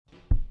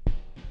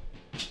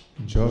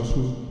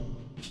Joshua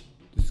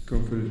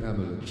discomfited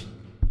Amalek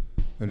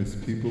and his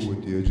people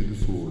with the edge of the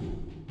sword.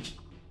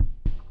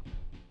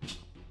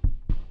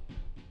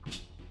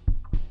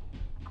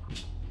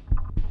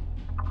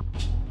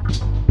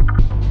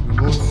 The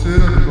Lord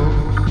said unto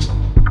Moses,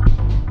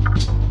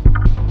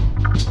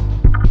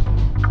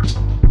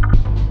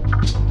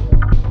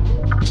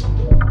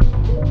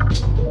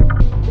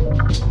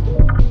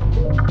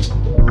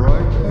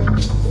 write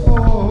this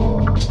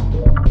for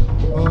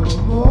a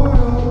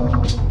memorial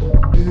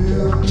in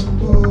the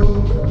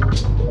book,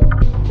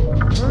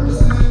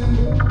 rehearse it.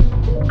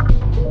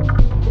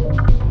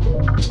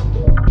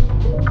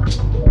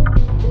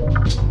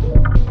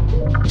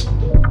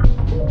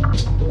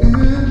 In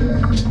the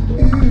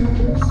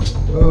ears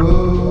of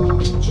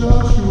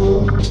Joshua,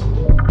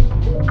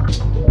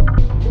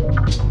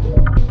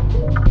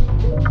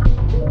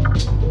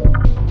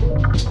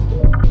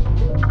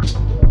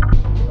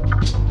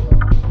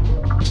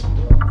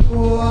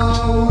 for I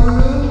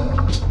will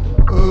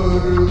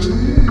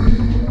utterly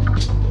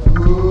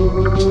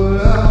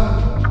put out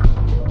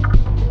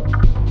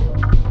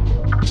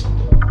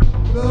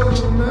the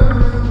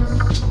remembrance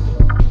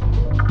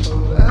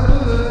of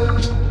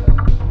Amalek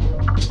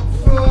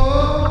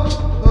from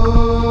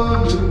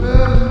under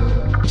heaven.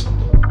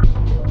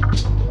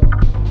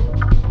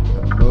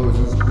 And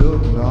Moses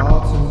built an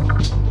altar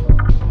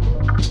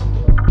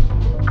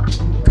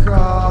and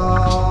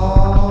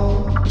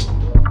called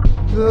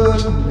the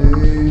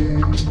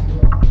name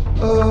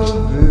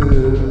of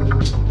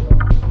it